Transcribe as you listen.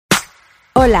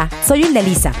Hola, soy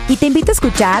Indelisa y te invito a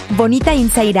escuchar Bonita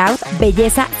Inside Out,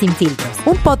 Belleza sin filtros.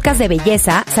 Un podcast de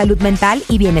belleza, salud mental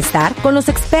y bienestar con los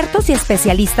expertos y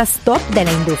especialistas top de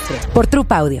la industria. Por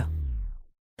Troop Audio.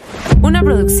 Una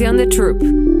producción de Troop.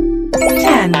 10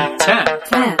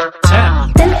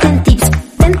 tips.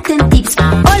 10 tips.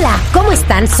 Hola, ¿cómo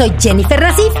están? Soy Jennifer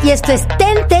Racif y esto es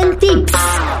 10 tips.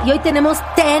 Y hoy tenemos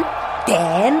 10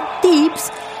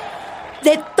 tips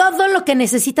de todo lo que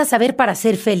necesitas saber para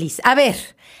ser feliz. A ver,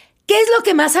 ¿qué es lo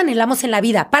que más anhelamos en la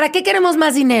vida? ¿Para qué queremos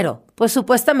más dinero? Pues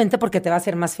supuestamente porque te va a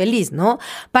hacer más feliz, ¿no?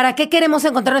 ¿Para qué queremos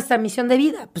encontrar nuestra misión de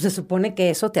vida? Pues se supone que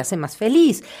eso te hace más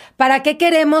feliz. ¿Para qué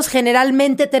queremos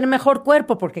generalmente tener mejor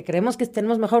cuerpo? Porque creemos que si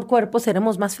tenemos mejor cuerpo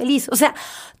seremos más felices. O sea,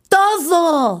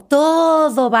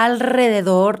 todo va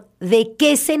alrededor de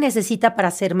qué se necesita para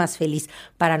ser más feliz.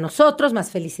 Para nosotros, más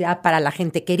felicidad para la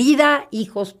gente querida,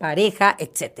 hijos, pareja,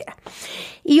 etc.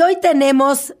 Y hoy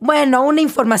tenemos, una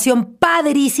información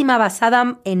padrísima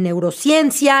basada en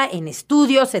neurociencia, en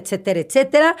estudios, etcétera.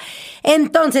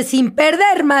 Entonces, sin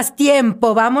perder más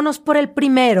tiempo, vámonos por el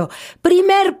primero.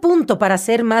 Primer punto para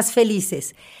ser más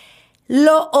felices.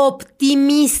 Lo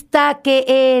optimista que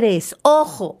eres.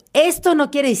 Ojo, esto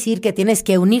no quiere decir que tienes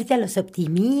que unirte a los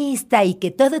optimistas y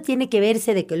que todo tiene que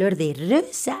verse de color de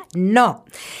rosa. No.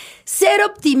 Ser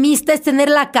optimista es tener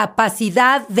la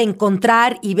capacidad de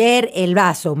encontrar y ver el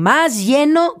vaso más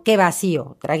lleno que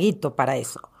vacío. Traguito para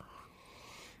eso.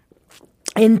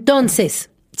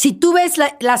 Entonces, si tú ves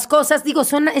las cosas,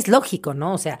 es lógico,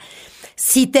 ¿no? O sea,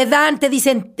 si te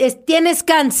dicen, tienes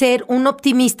cáncer, un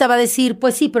optimista va a decir,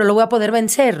 pues sí, pero lo voy a poder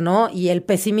vencer, ¿no? Y el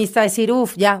pesimista va a decir,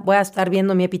 ya voy a estar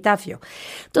viendo mi epitafio.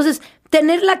 Entonces,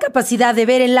 tener la capacidad de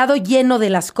ver el lado lleno de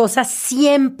las cosas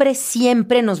siempre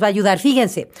nos va a ayudar.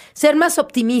 Fíjense, ser más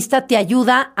optimista te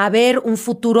ayuda a ver un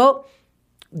futuro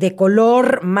de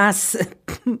color más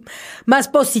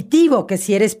positivo que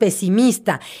si eres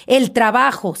pesimista. El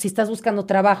trabajo, si estás buscando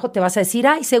trabajo, te vas a decir,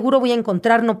 seguro voy a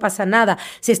encontrar, no pasa nada.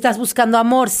 Si estás buscando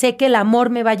amor, sé que el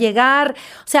amor me va a llegar.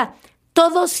 O sea,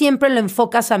 todo siempre lo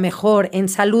enfocas a mejor, en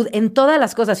salud, en todas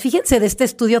las cosas. Fíjense de este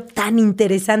estudio tan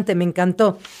interesante, me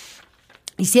encantó.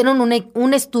 Hicieron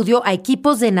un estudio a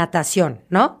equipos de natación,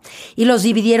 ¿no? Y los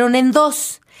dividieron en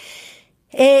dos.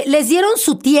 Les dieron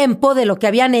su tiempo de lo que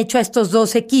habían hecho a estos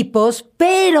dos equipos,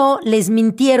 pero les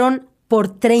mintieron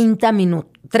por 30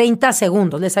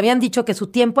 segundos. Les habían dicho que su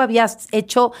tiempo había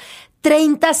hecho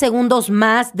 30 segundos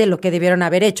más de lo que debieron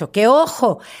haber hecho. Que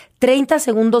ojo, 30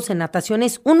 segundos en natación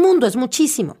es un mundo, es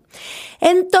muchísimo.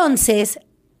 Entonces,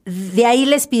 de ahí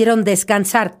les pidieron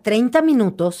descansar 30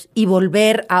 minutos y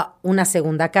volver a una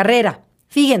segunda carrera.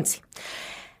 Fíjense.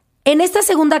 En esta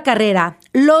segunda carrera,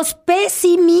 los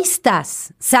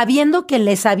pesimistas, sabiendo que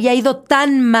les había ido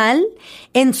tan mal,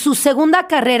 en su segunda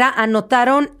carrera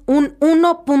anotaron un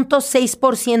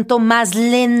 1.6% más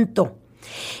lento.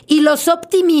 Y los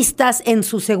optimistas en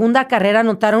su segunda carrera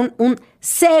anotaron un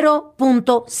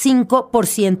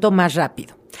 0.5% más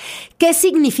rápido. ¿Qué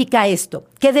significa esto?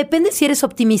 Que depende si eres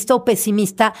optimista o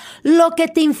pesimista, lo que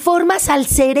te informas al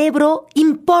cerebro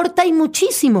importa y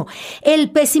muchísimo.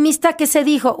 El pesimista que se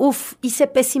dijo, hice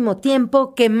pésimo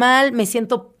tiempo, qué mal, me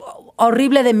siento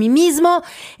horrible de mí mismo,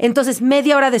 entonces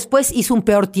media hora después hizo un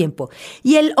peor tiempo.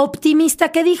 Y el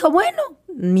optimista que dijo,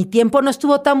 mi tiempo no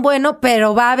estuvo tan bueno,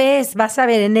 pero vas a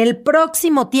ver, en el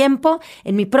próximo tiempo,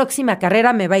 en mi próxima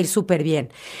carrera me va a ir súper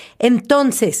bien.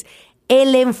 Entonces,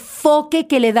 el enfoque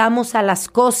que le damos a las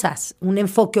cosas, un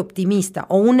enfoque optimista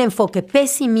o un enfoque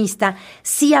pesimista,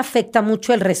 sí afecta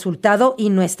mucho el resultado y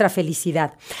nuestra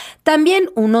felicidad. También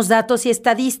unos datos y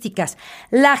estadísticas.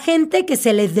 La gente que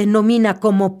se les denomina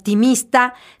como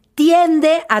optimista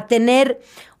tiende a tener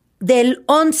del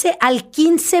 11 al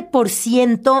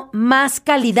 15% más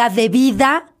calidad de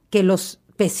vida que los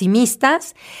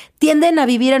pesimistas. Tienden a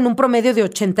vivir en un promedio de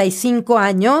 85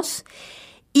 años.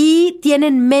 Y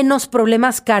tienen menos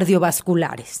problemas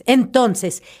cardiovasculares.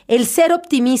 Entonces, el ser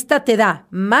optimista te da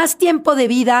más tiempo de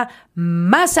vida,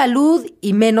 más salud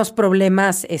y menos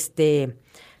problemas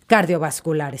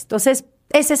cardiovasculares. Entonces,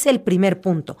 ese es el primer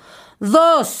punto.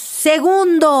 2,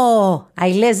 segundo,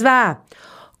 ahí les va.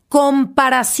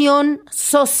 Comparación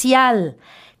social.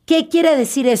 ¿Qué quiere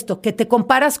decir esto? Que te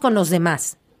comparas con los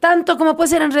demás. Tanto como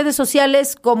puede ser en redes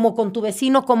sociales, como con tu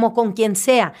vecino, como con quien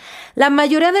sea. La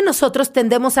mayoría de nosotros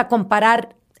tendemos a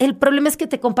comparar El problema es que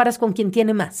te comparas con quien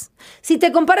tiene más. Si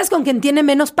te comparas con quien tiene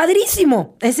menos,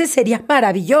 padrísimo. Ese sería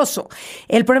maravilloso.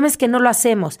 El problema es que no lo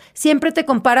hacemos. Siempre te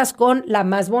comparas con la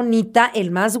más bonita,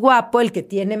 el más guapo, el que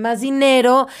tiene más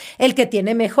dinero, el que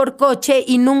tiene mejor coche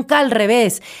y nunca al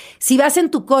revés. Si vas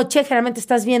en tu coche, generalmente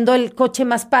estás viendo el coche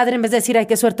más padre en vez de decir, ay,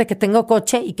 qué suerte que tengo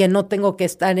coche y que no tengo que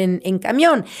estar en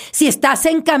camión. Si estás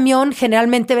en camión,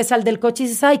 generalmente ves al del coche y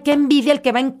dices, ay, qué envidia el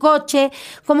que va en coche,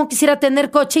 cómo quisiera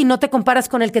tener coche, y no te comparas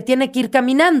con el que tiene que ir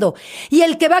caminando. Y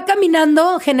el que va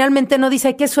caminando generalmente no dice,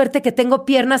 ay, qué suerte que tengo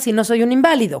piernas y no soy un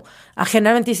inválido.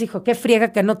 Generalmente dice, hijo, qué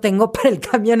friega que no tengo para el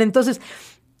camión. Entonces,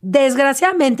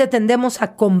 desgraciadamente tendemos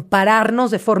a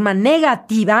compararnos de forma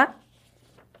negativa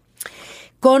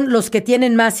con los que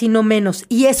tienen más y no menos.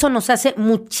 Y eso nos hace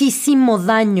muchísimo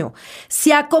daño.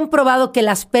 Se ha comprobado que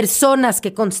las personas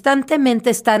que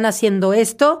constantemente están haciendo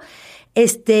esto,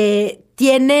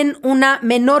 tienen una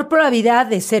menor probabilidad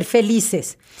de ser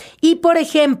felices. Y, por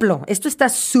ejemplo, esto está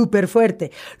súper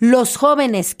fuerte, los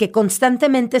jóvenes que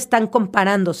constantemente están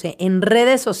comparándose en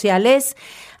redes sociales,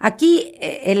 aquí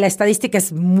la estadística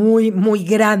es muy, muy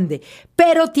grande,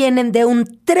 pero tienen de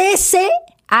un 13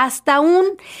 hasta un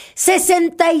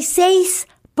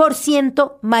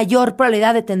 66% mayor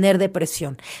probabilidad de tener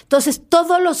depresión. Entonces,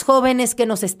 todos los jóvenes que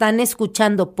nos están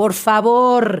escuchando, por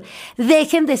favor,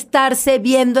 dejen de estarse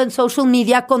viendo en social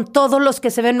media con todos los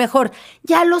que se ven mejor.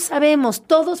 Ya lo sabemos,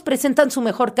 todos presentan su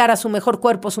mejor cara, su mejor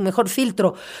cuerpo, su mejor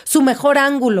filtro, su mejor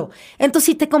ángulo. Entonces,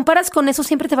 si te comparas con eso,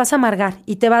 siempre te vas a amargar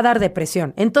y te va a dar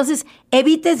depresión. Entonces,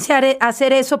 evítense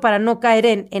hacer eso para no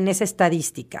caer en esa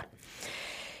estadística.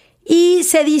 Y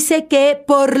se dice que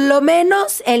por lo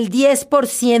menos el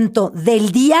 10%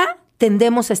 del día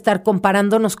tendemos a estar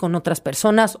comparándonos con otras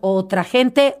personas o otra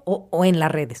gente o en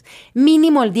las redes.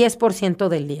 Mínimo el 10%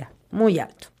 del día. Muy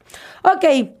alto. Ok,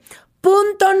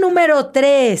 punto número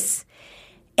 3.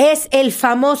 Es el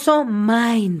famoso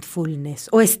mindfulness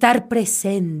o estar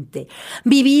presente.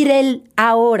 Vivir el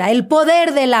ahora, el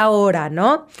poder del ahora,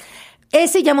 ¿no?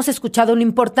 Ese ya hemos escuchado lo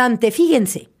importante.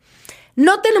 Fíjense.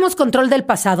 No tenemos control del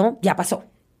pasado, ya pasó.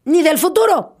 Ni del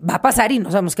futuro, va a pasar y no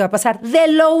sabemos qué va a pasar. De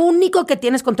lo único que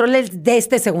tienes control es de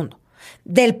este segundo,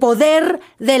 del poder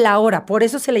del ahora. Por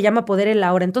eso se le llama poder el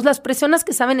ahora. Entonces, las personas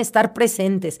que saben estar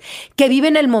presentes, que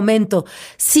viven el momento,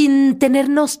 sin tener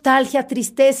nostalgia,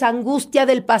 tristeza, angustia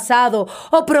del pasado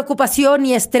o preocupación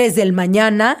y estrés del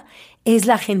mañana, es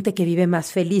la gente que vive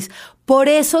más feliz. Por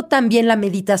eso también la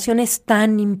meditación es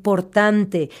tan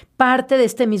importante, parte de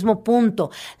este mismo punto.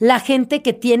 La gente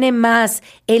que tiene más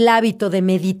el hábito de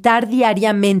meditar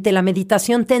diariamente, la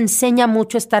meditación te enseña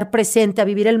mucho a estar presente, a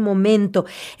vivir el momento.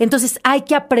 Entonces hay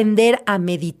que aprender a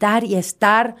meditar y a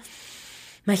estar.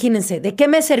 Imagínense, ¿de qué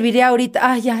me serviría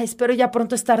ahorita? Ya, espero ya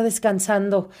pronto estar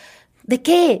descansando. ¿De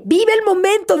qué? Vive el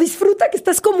momento, disfruta que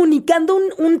estás comunicando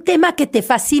un tema que te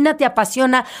fascina, te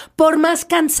apasiona, por más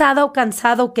cansada o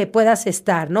cansado que puedas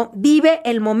estar, ¿no? Vive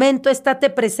el momento,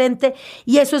 estate presente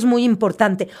y eso es muy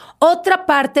importante. Otra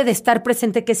parte de estar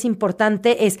presente que es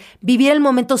importante es vivir el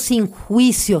momento sin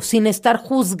juicio, sin estar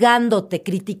juzgándote,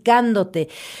 criticándote.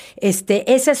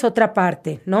 Esa es otra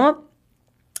parte, ¿no?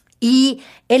 Y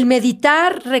el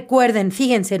meditar, recuerden,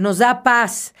 fíjense, nos da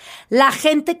paz. La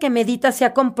gente que medita, se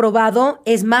ha comprobado,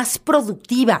 es más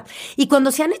productiva. Y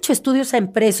cuando se han hecho estudios a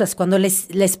empresas, cuando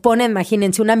les ponen,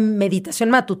 imagínense, una meditación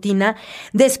matutina,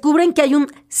 descubren que hay un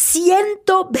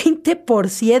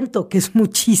 120%, que es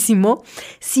muchísimo,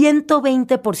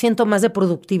 120% más de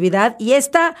productividad. Y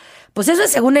pues eso es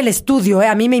según el estudio,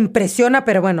 a mí me impresiona,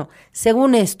 pero bueno,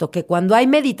 según esto, que cuando hay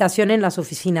meditación en las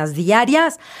oficinas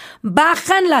diarias,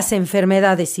 bajan las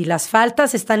enfermedades y las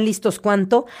faltas, ¿están listos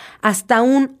cuánto? Hasta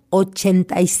un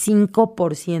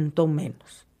 85%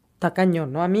 menos. Está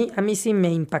cañón, ¿no? A mí sí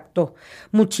me impactó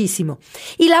muchísimo.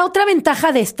 Y la otra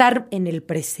ventaja de estar en el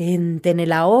presente, en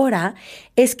el ahora,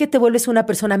 es que te vuelves una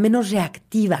persona menos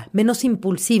reactiva, menos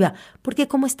impulsiva, porque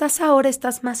como estás ahora,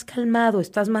 estás más calmado,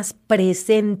 estás más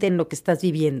presente en lo que estás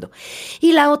viviendo.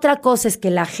 Y la otra cosa es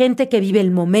que la gente que vive el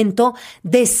momento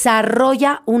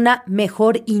desarrolla una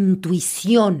mejor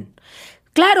intuición.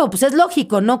 Claro, pues es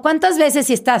lógico, ¿no? ¿Cuántas veces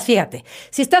si estás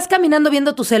caminando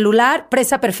viendo tu celular,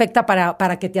 presa perfecta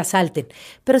para que te asalten?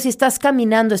 Pero si estás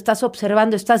caminando, estás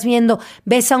observando, estás viendo,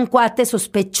 ves a un cuate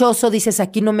sospechoso, dices,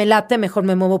 aquí no me late, mejor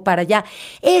me muevo para allá.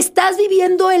 Estás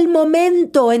viviendo el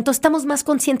momento, entonces estamos más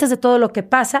conscientes de todo lo que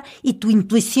pasa y tu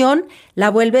intuición la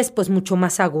vuelves pues mucho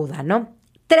más aguda, ¿no?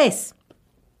 3.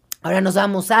 Ahora nos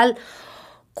vamos al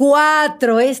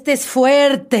 4. Este es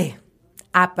fuerte.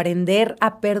 Aprender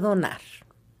a perdonar.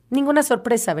 Ninguna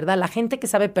sorpresa, ¿verdad? La gente que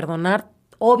sabe perdonar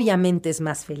obviamente es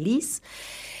más feliz.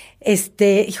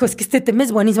 Hijo, es que este tema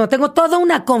es buenísimo. Tengo toda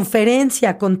una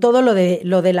conferencia con todo lo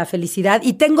de la felicidad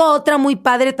y tengo otra muy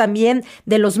padre también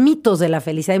de los mitos de la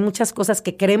felicidad. Hay muchas cosas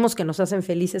que creemos que nos hacen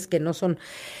felices que no son,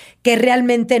 que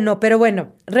realmente no. Pero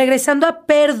bueno, regresando a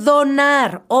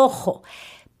perdonar, ojo,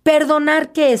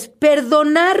 ¿perdonar qué es?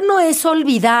 Perdonar no es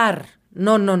olvidar.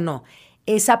 No, no, no.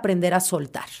 Es aprender a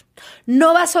soltar.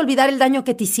 No vas a olvidar el daño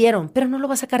que te hicieron, pero no lo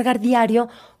vas a cargar diario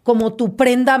como tu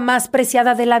prenda más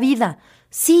preciada de la vida.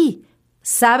 Sí,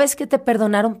 sabes que te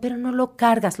perdonaron, pero no lo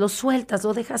cargas, lo sueltas,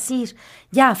 lo dejas ir.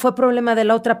 Ya, fue problema de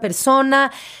la otra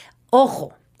persona.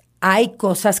 Ojo, hay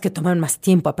cosas que toman más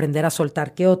tiempo aprender a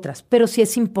soltar que otras, pero sí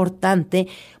es importante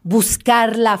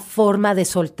buscar la forma de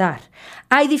soltar.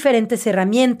 Hay diferentes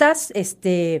herramientas,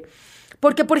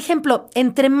 porque, por ejemplo,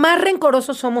 entre más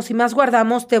rencorosos somos y más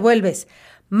guardamos, te vuelves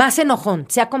más enojón.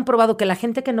 Se ha comprobado que la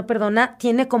gente que no perdona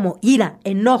tiene como ira,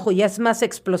 enojo y es más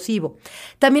explosivo.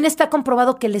 También está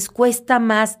comprobado que les cuesta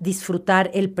más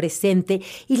disfrutar el presente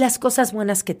y las cosas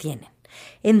buenas que tienen.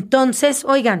 Entonces,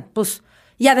 oigan, pues,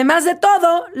 y además de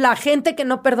todo, la gente que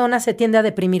no perdona se tiende a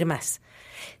deprimir más.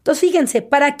 Entonces, fíjense,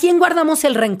 ¿para quién guardamos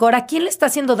el rencor? ¿A quién le está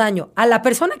haciendo daño? ¿A la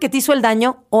persona que te hizo el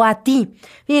daño o a ti?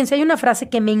 Fíjense, hay una frase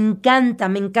que me encanta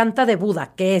de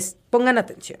Buda, que es, pongan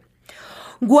atención.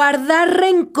 Guardar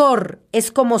rencor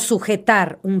es como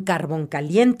sujetar un carbón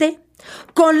caliente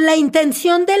con la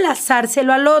intención de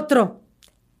lanzárselo al otro.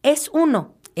 Es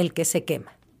uno el que se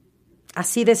quema.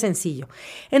 Así de sencillo.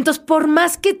 Entonces, por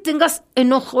más que tengas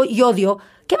enojo y odio,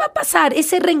 ¿qué va a pasar?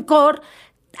 Ese rencor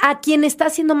a quien está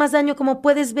haciendo más daño, como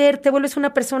puedes ver, te vuelves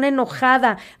una persona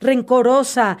enojada,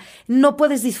 rencorosa, no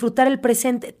puedes disfrutar el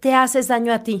presente, te haces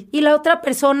daño a ti. Y la otra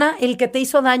persona, el que te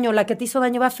hizo daño, la que te hizo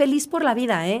daño, va feliz por la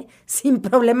vida, sin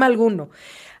problema alguno.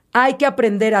 Hay que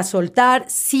aprender a soltar,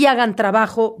 sí hagan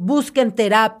trabajo, busquen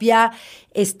terapia,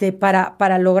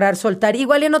 para lograr soltar.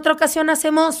 Igual en otra ocasión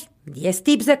hacemos 10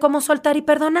 tips de cómo soltar y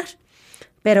perdonar.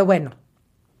 Pero bueno,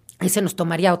 ese nos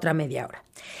tomaría otra media hora.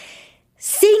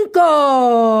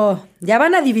 5. ¿Ya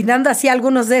van adivinando así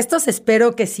algunos de estos?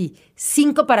 Espero que sí.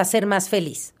 5 para ser más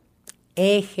feliz.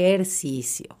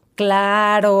 Ejercicio.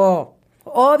 Claro,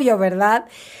 obvio, ¿verdad?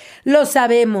 Lo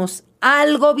sabemos,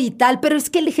 algo vital, pero es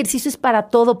que el ejercicio es para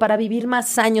todo, para vivir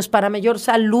más años, para mayor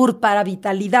salud, para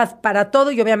vitalidad, para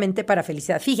todo y obviamente para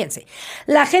felicidad. Fíjense,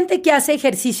 la gente que hace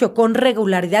ejercicio con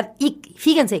regularidad y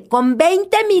fíjense, con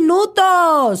 20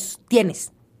 minutos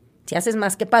tienes. Si haces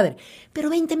más, que padre,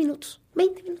 pero 20 minutos.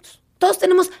 20 minutos. Todos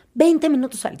tenemos 20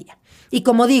 minutos al día. Y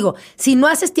como digo, si no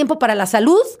haces tiempo para la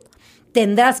salud,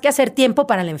 tendrás que hacer tiempo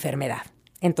para la enfermedad.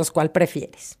 Entonces, ¿cuál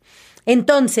prefieres?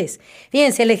 Entonces,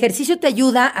 fíjense, el ejercicio te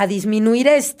ayuda a disminuir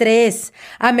el estrés,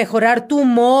 a mejorar tu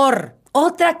humor.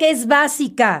 Otra que es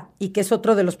básica y que es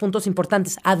otro de los puntos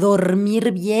importantes, a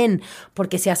dormir bien,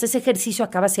 porque si haces ejercicio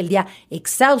acabas el día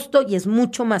exhausto y es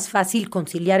mucho más fácil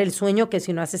conciliar el sueño que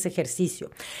si no haces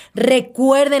ejercicio.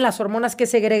 Recuerden las hormonas que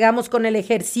segregamos con el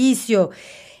ejercicio.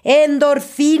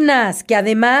 Endorfinas, que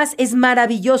además es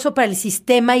maravilloso para el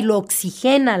sistema y lo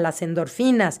oxigena, las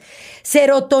endorfinas.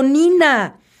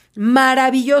 Serotonina,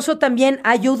 maravilloso también,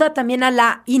 ayuda también a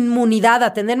la inmunidad,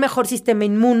 a tener mejor sistema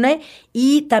inmune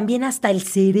y también hasta el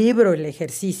cerebro el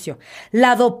ejercicio.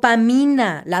 La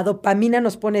dopamina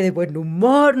nos pone de buen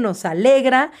humor, nos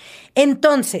alegra.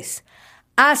 Entonces,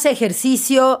 haz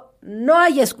ejercicio, no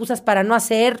hay excusas para no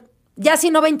hacer, ya si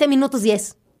no 20 minutos,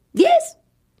 10. 10,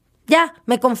 ya,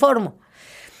 me conformo.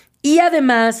 Y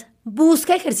además,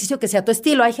 busca ejercicio que sea tu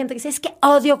estilo. Hay gente que dice, es que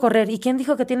odio correr. ¿Y quién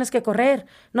dijo que tienes que correr?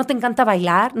 ¿No te encanta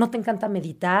bailar? ¿No te encanta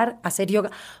meditar? ¿Hacer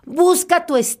yoga? Busca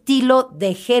tu estilo de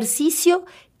ejercicio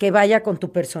que vaya con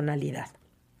tu personalidad.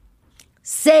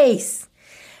 6.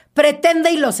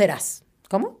 Pretende y lo serás.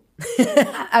 ¿Cómo?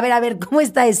 A ver, ¿cómo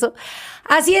está eso?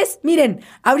 Así es, miren,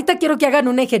 ahorita quiero que hagan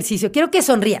un ejercicio. Quiero que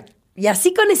sonrían. Y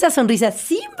así con esa sonrisa,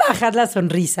 sin bajar la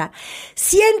sonrisa,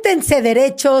 siéntense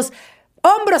derechos,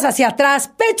 hombros hacia atrás,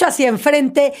 pecho hacia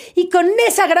enfrente y con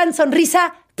esa gran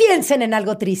sonrisa piensen en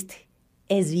algo triste.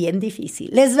 Es bien difícil,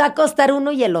 les va a costar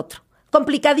uno y el otro,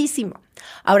 complicadísimo.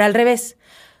 Ahora al revés,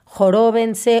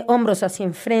 joróbense, hombros hacia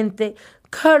enfrente,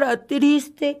 cara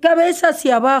triste, cabeza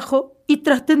hacia abajo y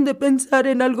traten de pensar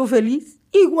en algo feliz,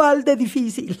 igual de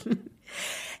difícil.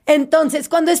 Entonces,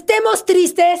 cuando estemos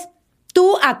tristes,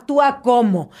 tú actúa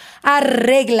como,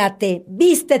 arréglate,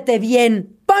 vístete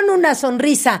bien, pon una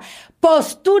sonrisa,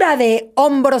 postura de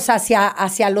hombros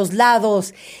hacia los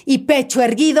lados y pecho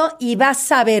erguido y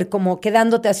vas a ver como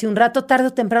quedándote así un rato, tarde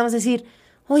o temprano vas a decir,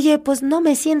 Oye, pues no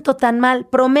me siento tan mal,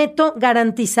 prometo,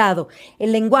 garantizado.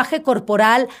 El lenguaje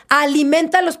corporal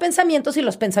alimenta los pensamientos y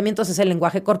los pensamientos es el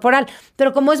lenguaje corporal.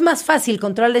 Pero como es más fácil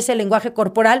controlar ese lenguaje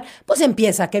corporal, pues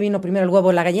empieza, ¿qué vino primero, el huevo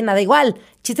o la gallina? Da igual.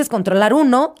 El chiste es controlar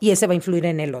uno y ese va a influir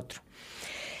en el otro.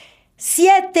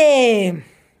 7.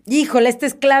 Híjole, este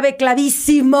es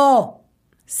clavísimo.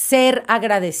 Ser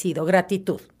agradecido,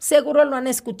 gratitud. Seguro lo han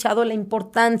escuchado, la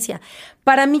importancia.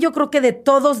 Para mí yo creo que de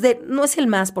todos, no es el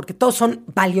más, porque todos son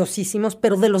valiosísimos,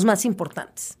 pero de los más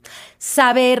importantes.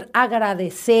 Saber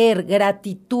agradecer,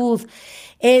 gratitud.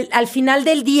 Al final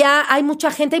del día hay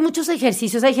mucha gente, hay muchos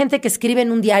ejercicios. Hay gente que escribe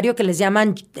en un diario que les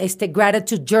llaman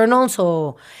gratitude journals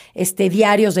o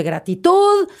diarios de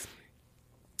gratitud.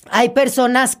 Hay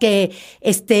personas que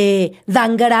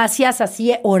dan gracias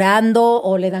así orando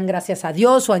o le dan gracias a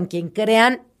Dios o a quien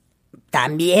crean,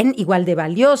 también igual de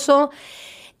valioso.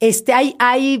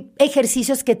 Hay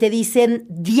ejercicios que te dicen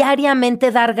diariamente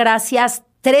dar gracias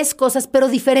 3 cosas, pero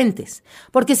diferentes.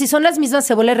 Porque si son las mismas,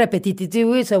 se vuelve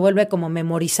repetitivo y se vuelve como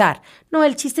memorizar. No,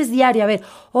 el chiste es diario. A ver,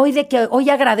 hoy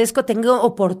agradezco, tengo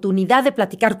oportunidad de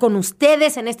platicar con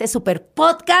ustedes en este super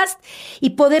podcast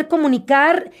y poder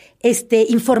comunicar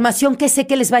información que sé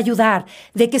que les va a ayudar.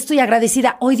 ¿De qué estoy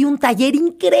agradecida? Hoy di un taller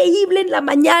increíble en la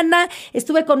mañana.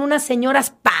 Estuve con unas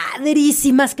señoras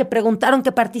padrísimas que preguntaron,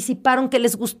 que participaron, que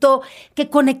les gustó,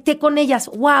 que conecté con ellas.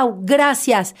 ¡Wow!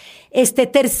 Gracias.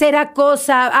 Tercera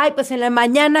cosa. Ay, pues en la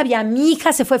mañana vi a mi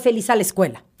hija, se fue feliz a la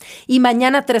escuela. Y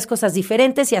mañana 3 cosas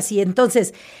diferentes y así.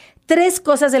 Entonces, 3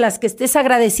 cosas de las que estés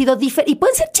agradecido, y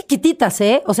pueden ser chiquititas,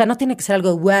 ¿eh? O sea, no tiene que ser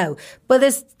algo wow.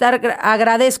 Puedes estar,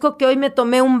 agradezco que hoy me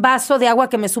tomé un vaso de agua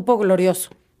que me supo glorioso.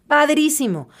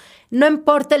 Padrísimo. No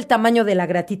importa el tamaño de la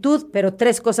gratitud, pero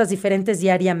 3 cosas diferentes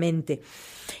diariamente.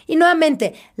 Y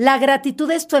nuevamente, la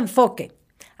gratitud es tu enfoque.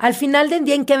 Al final del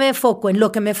día, ¿en qué me enfoco? ¿En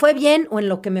lo que me fue bien o en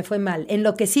lo que me fue mal? ¿En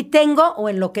lo que sí tengo o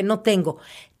en lo que no tengo?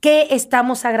 ¿Qué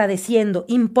estamos agradeciendo?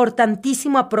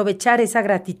 Importantísimo aprovechar esa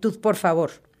gratitud, por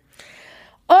favor.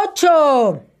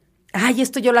 8. Ay,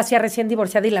 esto yo lo hacía recién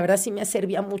divorciada y la verdad sí me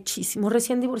servía muchísimo.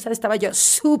 Recién divorciada estaba yo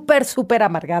súper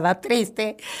amargada,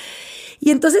 triste. Y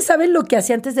entonces, ¿saben lo que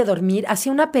hacía antes de dormir?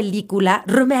 Hacía una película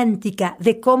romántica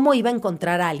de cómo iba a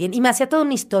encontrar a alguien. Y me hacía toda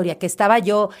una historia que estaba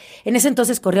yo, en ese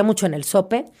entonces corría mucho en el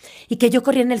Sope, y que yo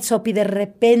corría en el Sope y de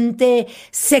repente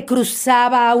se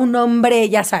cruzaba un hombre,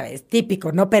 ya sabes,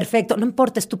 típico, no perfecto. No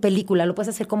importa, es tu película, lo puedes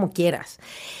hacer como quieras.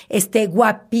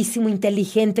 Guapísimo,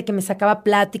 inteligente, que me sacaba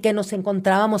plática y nos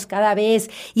encontrábamos cada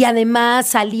vez. Y además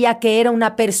salía que era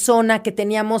una persona que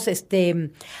teníamos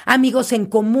amigos en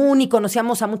común y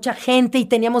conocíamos a mucha gente y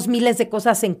teníamos miles de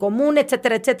cosas en común,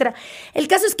 etcétera, etcétera. El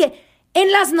caso es que en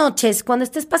las noches, cuando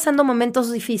estés pasando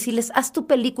momentos difíciles, haz tu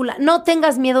película. No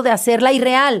tengas miedo de hacerla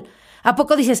irreal. ¿A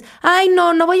poco dices, ay,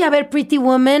 no voy a ver Pretty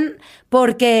Woman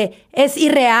porque es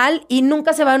irreal y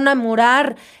nunca se va a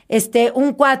enamorar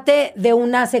un cuate de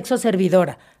una sexo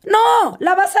servidora? No,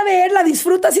 la vas a ver, la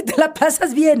disfrutas y te la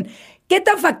pasas bien. ¿Qué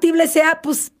tan factible sea?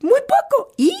 Pues muy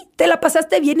poco. Y te la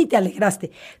pasaste bien y te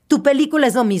alegraste. Tu película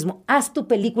es lo mismo. Haz tu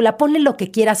película, ponle lo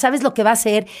que quieras, sabes lo que va a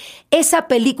hacer. Esa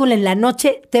película en la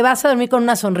noche te vas a dormir con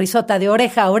una sonrisota de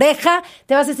oreja a oreja,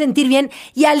 te vas a sentir bien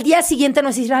y al día siguiente no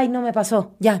vas a decir, ay, no me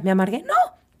pasó, ya, me amargué. No,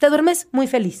 te duermes muy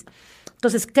feliz.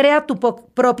 Entonces, crea tu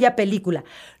propia película.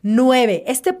 9.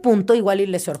 Este punto igual y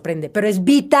les sorprende, pero es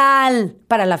vital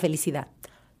para la felicidad.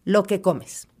 Lo que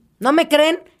comes. ¿No me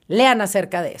creen? Lean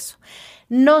acerca de eso.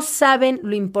 No saben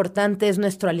lo importante es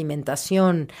nuestra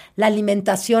alimentación. La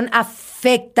alimentación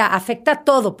afecta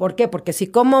todo. ¿Por qué? Porque si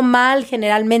como mal,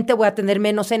 generalmente voy a tener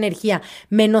menos energía,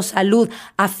 menos salud.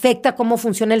 Afecta cómo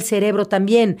funciona el cerebro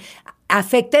también.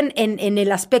 Afecta en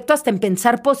el aspecto hasta en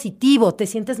pensar positivo. Te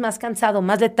sientes más cansado,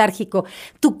 más letárgico.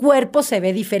 Tu cuerpo se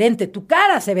ve diferente, tu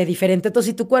cara se ve diferente.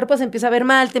 Entonces, si tu cuerpo se empieza a ver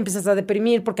mal, te empiezas a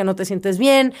deprimir porque no te sientes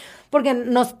bien, porque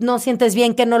no sientes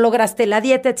bien que no lograste la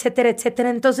dieta, etcétera, etcétera.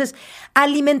 Entonces,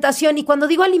 alimentación. Y cuando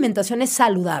digo alimentación es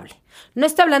saludable. No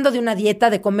estoy hablando de una dieta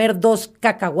de comer 2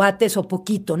 cacahuates o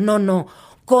poquito. No.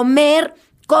 Comer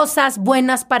cosas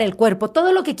buenas para el cuerpo,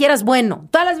 todo lo que quieras bueno,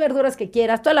 todas las verduras que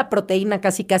quieras, toda la proteína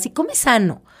casi, come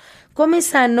sano,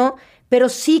 pero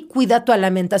sí cuida tu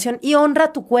alimentación y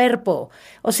honra tu cuerpo.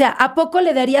 O sea, ¿a poco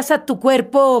le darías a tu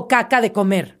cuerpo caca de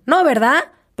comer? No, ¿verdad?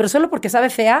 Pero solo porque sabe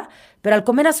fea, pero al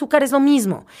comer azúcar es lo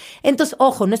mismo. Entonces,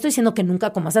 ojo, no estoy diciendo que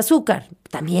nunca comas azúcar,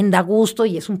 también da gusto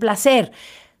y es un placer,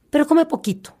 pero come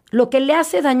poquito. Lo que le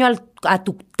hace daño a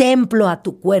tu templo, a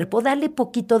tu cuerpo, dale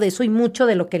poquito de eso y mucho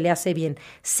de lo que le hace bien.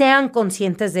 Sean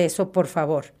conscientes de eso, por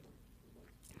favor.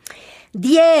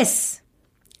 10.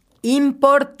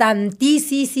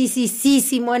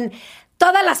 Importantísimo en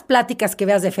todas las pláticas que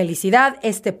veas de felicidad,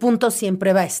 este punto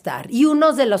siempre va a estar. Y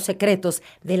uno de los secretos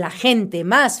de la gente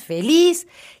más feliz,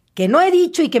 que no he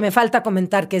dicho y que me falta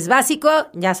comentar que es básico,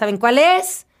 ya saben cuál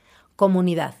es,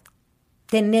 comunidad.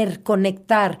 Tener,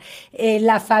 conectar,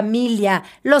 la familia,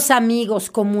 los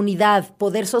amigos, comunidad,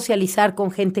 poder socializar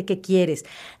con gente que quieres,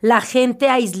 la gente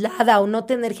aislada o no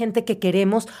tener gente que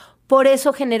queremos. Por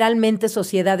eso generalmente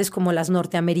sociedades como las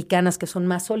norteamericanas, que son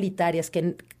más solitarias,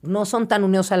 que no son tan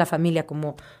unidos a la familia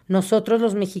como nosotros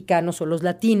los mexicanos o los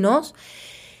latinos,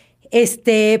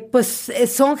 pues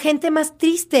son gente más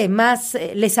triste, más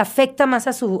les afecta más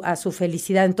a su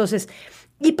felicidad. Entonces,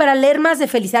 y para leer más de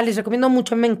felicidad, les recomiendo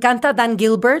mucho, me encanta Dan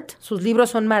Gilbert, sus libros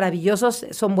son maravillosos,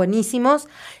 son buenísimos.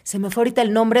 Se me fue ahorita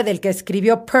el nombre del que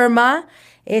escribió Perma,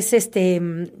 es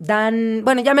Dan,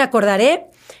 bueno, ya me acordaré.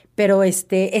 Pero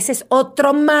ese es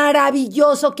otro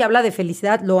maravilloso que habla de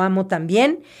felicidad, lo amo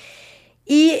también.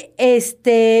 Y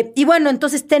bueno,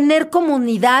 entonces tener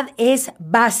comunidad es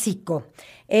básico.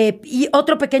 Y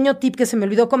otro pequeño tip que se me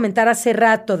olvidó comentar hace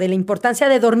rato de la importancia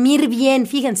de dormir bien.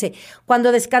 Fíjense,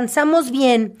 cuando descansamos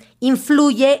bien,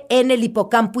 influye en el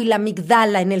hipocampo y la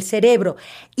amígdala, en el cerebro.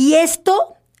 Y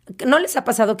esto, ¿no les ha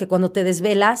pasado que cuando te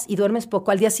desvelas y duermes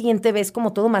poco, al día siguiente ves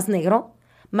como todo más negro?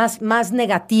 Más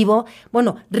negativo.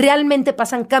 Bueno, realmente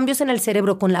pasan cambios en el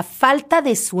cerebro con la falta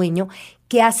de sueño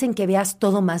que hacen que veas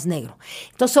todo más negro.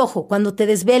 Entonces, ojo, cuando te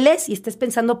desveles y estés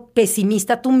pensando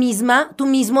pesimista tú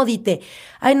mismo dite,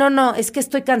 ay, no, es que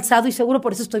estoy cansado y seguro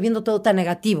por eso estoy viendo todo tan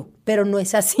negativo. Pero no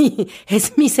es así.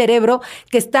 Es mi cerebro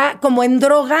que está como en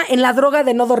la droga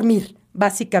de no dormir,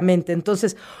 básicamente.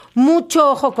 Entonces, mucho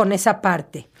ojo con esa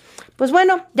parte. Pues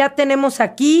bueno, ya tenemos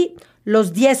aquí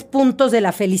los 10 puntos de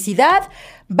la felicidad.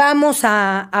 Vamos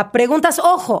a preguntas.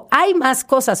 Ojo, hay más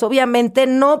cosas. Obviamente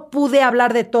no pude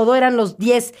hablar de todo. Eran los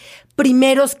 10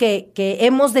 primeros que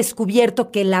hemos descubierto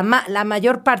que la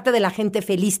mayor parte de la gente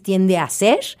feliz tiende a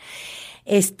hacer.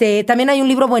 También hay un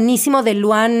libro buenísimo de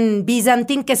Luan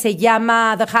Byzantine que se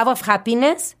llama The How of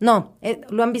Happiness. No,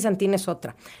 Luan Byzantine es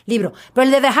otro libro. Pero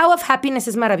el de The How of Happiness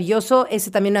es maravilloso. Ese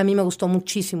también a mí me gustó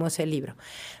muchísimo, ese libro.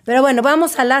 Pero bueno,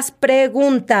 vamos a las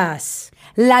preguntas.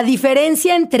 La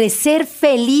diferencia entre ser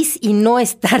feliz y no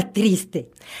estar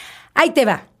triste. Ahí te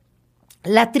va.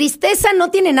 La tristeza no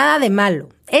tiene nada de malo.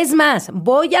 Es más,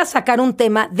 voy a sacar un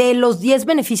tema de los 10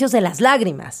 beneficios de las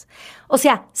lágrimas. O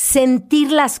sea,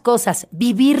 sentir las cosas,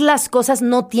 vivir las cosas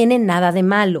no tiene nada de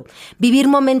malo. Vivir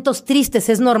momentos tristes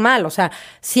es normal. O sea,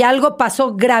 si algo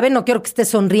pasó grave, no quiero que estés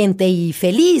sonriente y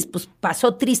feliz. Pues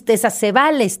pasó tristeza, se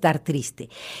vale estar triste.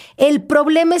 El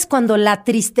problema es cuando la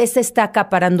tristeza está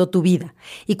acaparando tu vida.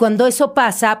 Y cuando eso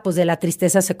pasa, pues de la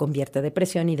tristeza se convierte en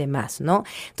depresión y demás, ¿no?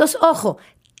 Entonces, ojo,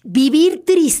 vivir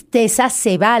tristeza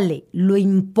se vale. Lo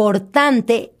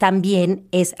importante también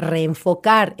es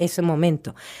reenfocar ese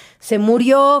momento. Se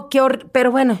murió,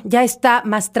 pero bueno, ya está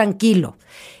más tranquilo,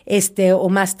 o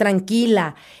más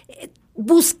tranquila.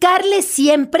 Buscarle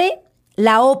siempre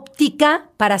la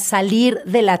óptica para salir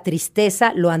de la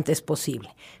tristeza lo antes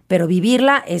posible. Pero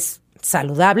vivirla es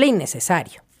saludable y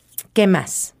necesario. ¿Qué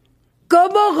más?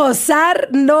 ¿Cómo gozar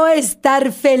no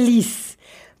estar feliz?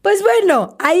 Pues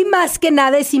bueno, ahí más que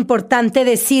nada es importante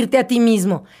decirte a ti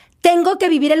mismo, tengo que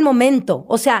vivir el momento.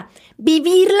 O sea,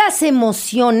 vivir las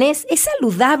emociones es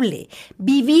saludable.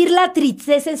 Vivir la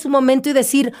tristeza en su momento y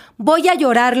decir, voy a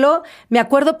llorarlo. Me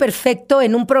acuerdo perfecto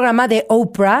en un programa de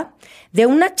Oprah, de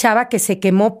una chava que se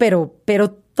quemó, pero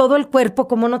todo el cuerpo,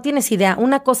 como no tienes idea,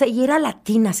 una cosa, y era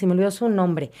latina, se me olvidó su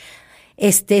nombre.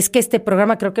 Es que este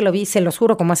programa creo que lo vi, se los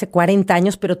juro, como hace 40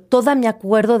 años, pero toda me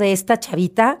acuerdo de esta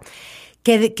chavita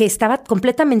que estaba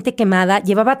completamente quemada,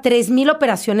 llevaba 3,000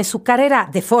 operaciones, su cara era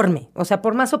deforme, o sea,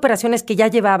 por más operaciones que ya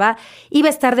llevaba, iba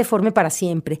a estar deforme para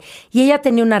siempre. Y ella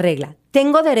tenía una regla,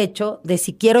 tengo derecho de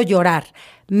si quiero llorar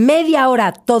media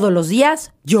hora todos los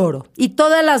días, lloro. Y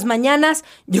todas las mañanas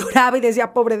lloraba y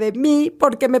decía, pobre de mí,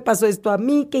 ¿por qué me pasó esto a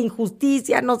mí? Qué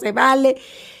injusticia, no se vale.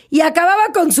 Y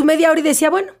acababa con su media hora y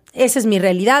decía, bueno, esa es mi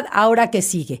realidad, ¿ahora qué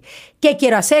sigue? ¿Qué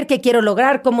quiero hacer? ¿Qué quiero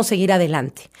lograr? ¿Cómo seguir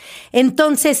adelante?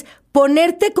 Entonces,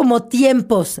 ponerte como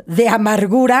tiempos de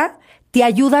amargura te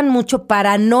ayudan mucho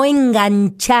para no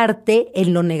engancharte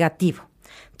en lo negativo.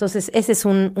 Entonces, ese es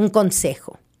un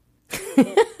consejo.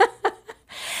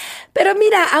 Pero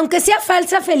mira, aunque sea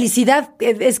falsa felicidad,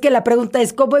 es que la pregunta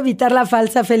es ¿cómo evitar la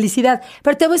falsa felicidad?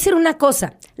 Pero te voy a decir una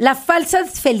cosa, la falsa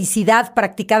felicidad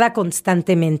practicada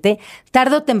constantemente,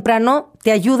 tarde o temprano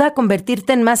te ayuda a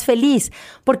convertirte en más feliz.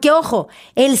 Porque, ojo,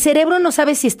 el cerebro no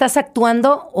sabe si estás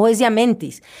actuando o es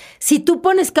mentis. Si tú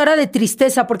pones cara de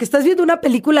tristeza porque estás viendo una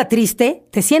película triste,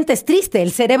 te sientes triste.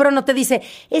 El cerebro no te dice,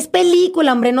 es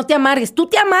película, hombre, no te amargues. Tú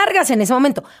te amargas en ese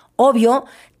momento. Obvio,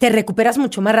 te recuperas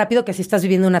mucho más rápido que si estás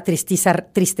viviendo una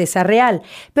tristeza real.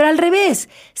 Pero al revés,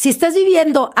 si estás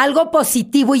viviendo algo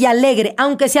positivo y alegre,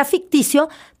 aunque sea ficticio,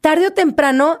 tarde o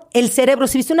temprano el cerebro,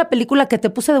 si viste una película que te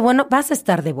puso de bueno, vas a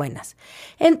estar de buenas.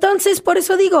 Entonces, por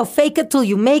eso digo, fake it till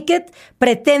you make it,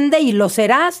 pretende y lo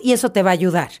serás y eso te va a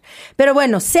ayudar. Pero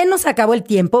bueno, se nos acabó el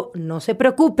tiempo, no se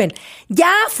preocupen.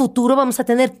 Ya a futuro vamos a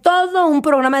tener todo un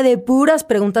programa de puras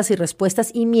preguntas y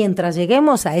respuestas y mientras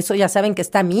lleguemos a eso, ya saben que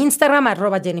está mi Instagram,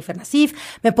 @JenniferNassif.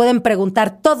 Me pueden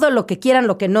preguntar todo lo que quieran,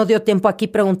 lo que no dio tiempo aquí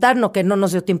preguntar, lo que no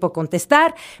nos dio tiempo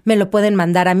contestar, me lo pueden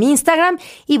mandar a mi Instagram.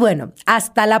 Y bueno,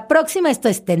 hasta la próxima. Esto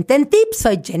es Ten Tips.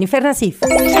 Soy Jennifer Nassif.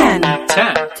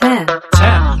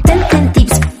 Ten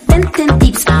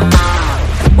Tips.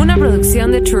 Una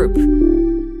producción de Troop.